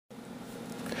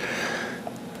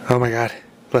Oh my god.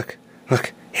 Look.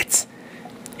 It's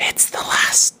the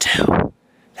last two.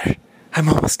 I'm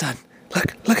almost done.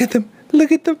 Look at them. I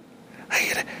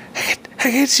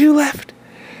got two left.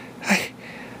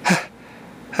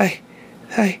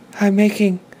 I'm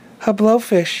making a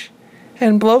blowfish,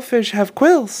 and blowfish have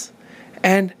quills,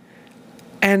 and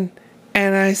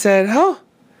I said,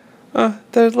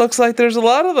 there looks like there's a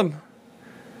lot of them,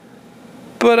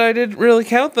 but I didn't really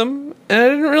count them, and I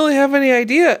didn't really have any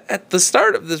idea at the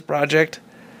start of this project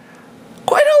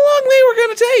quite how long they were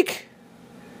going to take.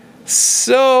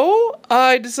 So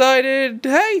I decided,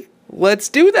 hey, let's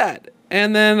do that.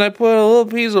 And then I put a little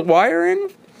piece of wire in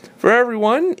for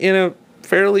everyone in a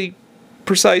fairly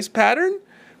precise pattern,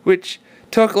 which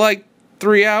took like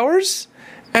 3 hours.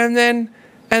 And then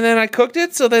I cooked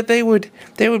it so that they would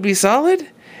be solid.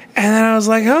 And then I was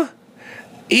like,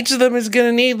 each of them is going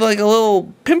to need like a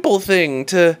little pimple thing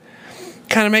to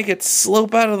kind of make it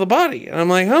slope out of the body. And I'm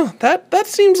like, that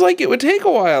seems like it would take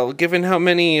a while, given how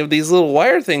many of these little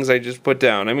wire things I just put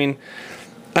down. I mean,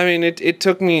 it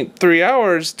took me 3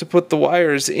 hours to put the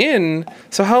wires in,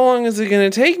 so how long is it going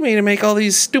to take me to make all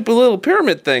these stupid little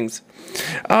pyramid things?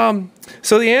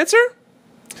 So the answer?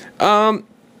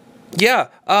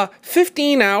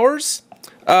 15 hours,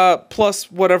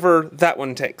 plus whatever that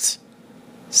one takes.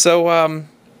 So,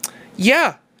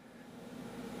 yeah.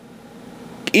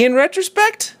 In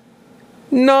retrospect,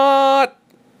 not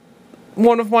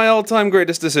one of my all-time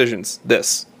greatest decisions,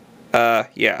 this.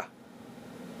 Yeah.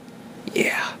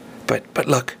 But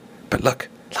look.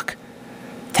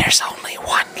 There's only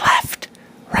one left.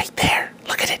 Right there.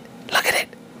 Look at it.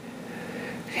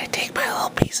 I'm gonna take my little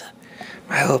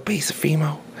piece of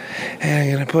Fimo, and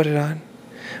I'm gonna put it on.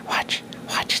 Watch,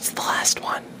 it's the last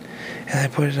one. And I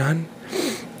put it on,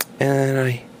 and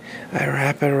then I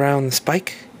wrap it around the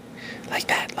spike. Like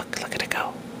that. Look at it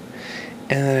go.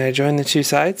 And then I join the two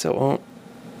sides so it won't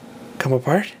come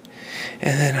apart.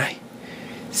 And then I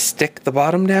stick the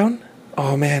bottom down.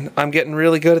 Oh man, I'm getting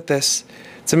really good at this.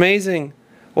 It's amazing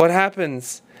what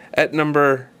happens at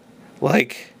number,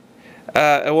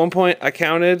 at one point I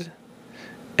counted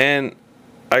and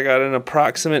I got an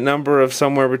approximate number of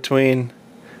somewhere between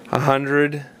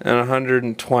 100 and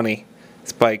 120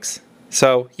 spikes.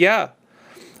 So yeah,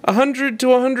 100 to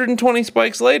 120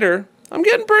 spikes later, I'm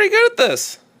getting pretty good at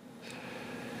this.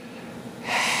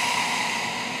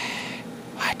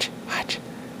 Watch.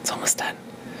 It's almost done.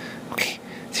 Okay,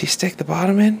 so you stick the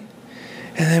bottom in,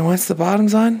 and then once the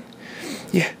bottom's on,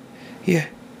 you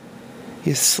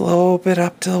slope it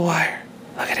up to the wire.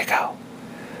 Look at it go.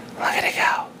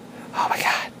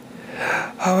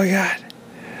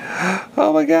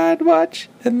 Oh my god, watch.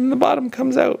 And then the bottom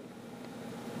comes out.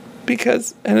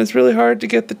 And it's really hard to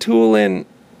get the tool in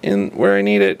where I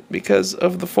need it because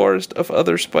of the forest of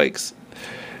other spikes.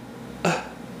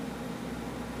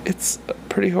 It's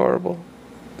pretty horrible.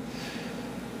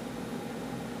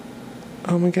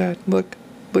 Oh my god, look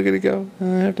at it go.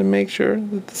 And I have to make sure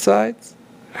that the sides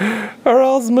are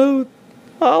all smooth.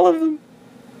 All of them.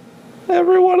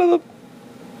 Every one of them.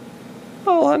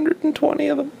 All 120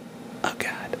 of them. Oh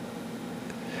god.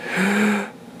 Oh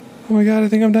my god, I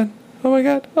think I'm done. Oh my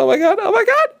god. Look at all the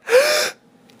little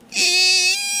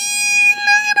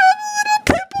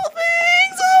pimple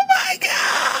things. Oh my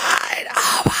god.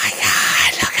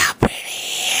 Look how pretty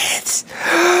it is.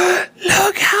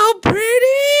 Look how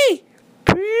pretty.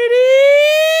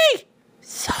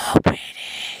 So pretty.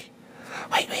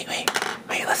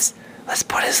 Wait, let's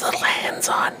put his little hands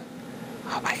on.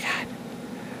 Oh my god.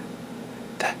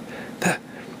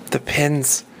 The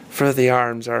pins for the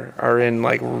arms are in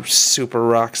like super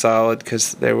rock solid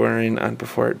because they were in on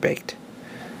before it baked.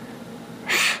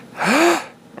 I'm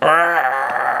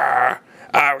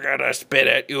gonna spit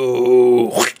at you.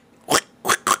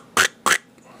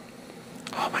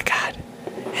 Oh my god.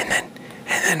 And then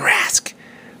Rask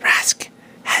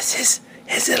has his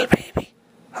little baby.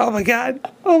 Oh my god,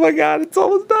 it's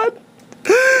almost done.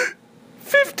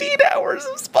 15 hours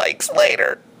of spikes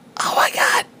later. Oh my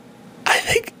god. I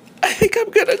think I'm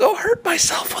gonna go hurt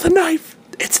myself with a knife.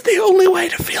 It's the only way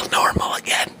to feel normal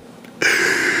again.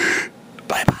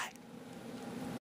 Bye-bye.